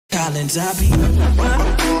silence I be.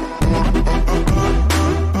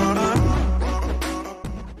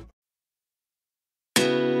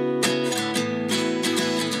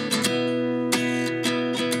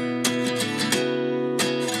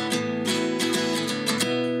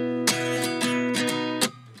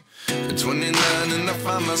 At 29 and I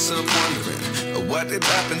find myself wondering what did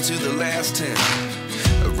happen to the last 10.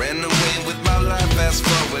 I ran away with my life, fast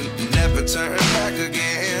forward, never turn back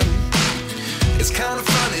again. It's kind of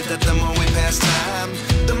funny that the more we pass time,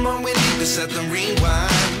 the more we need to set them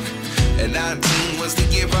rewind. And 19 was the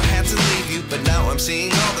year I had to leave you, but now I'm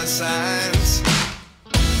seeing all the signs.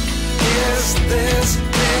 Is this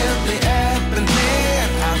really happening?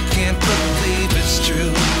 I can't believe it's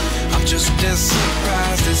true. I'm just as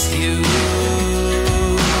surprised as you.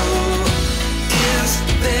 Is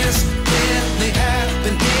this really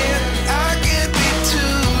happening? I can't be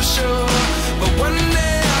too sure, but one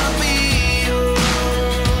day I'll be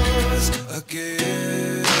yours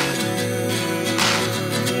again.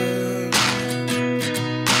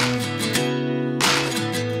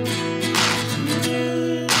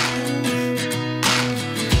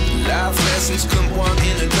 Life lessons come one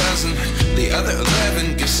in a dozen. The other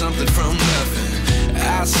 11 give something from nothing.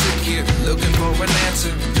 I sit here looking for an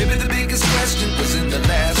answer. Maybe the biggest question was in the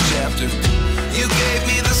last chapter. You gave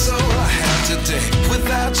me the soul I have today.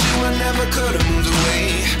 Without you I never could have moved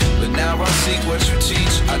away. But now I see what you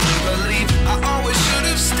teach. I do believe I always should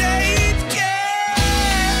have stayed. Yeah.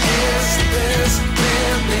 Is this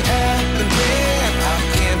really happening? I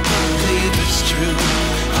can't believe it's true.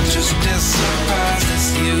 I'm just as surprised as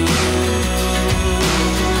you.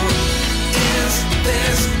 Is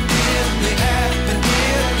this really happening?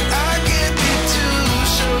 I can't be too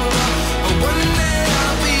sure, but one day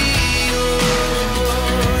I'll be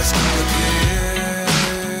yours again.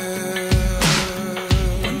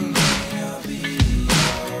 One day I'll be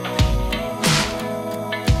yours.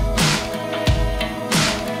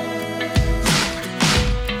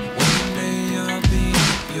 One day I'll be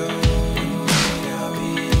yours. I'll be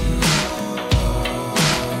yours.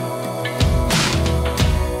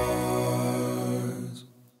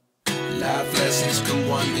 Life lessons come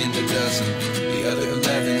one in a dozen. The other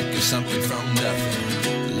 11 give something from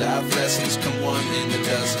nothing. Life lessons come one in a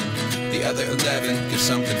dozen. The other 11 give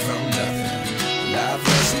something from nothing. Life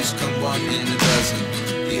lessons come one in a dozen.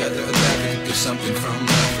 The other 11 give something from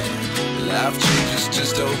nothing. Life changes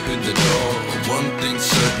just open the door. One thing's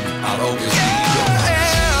certain, I'll always be yours.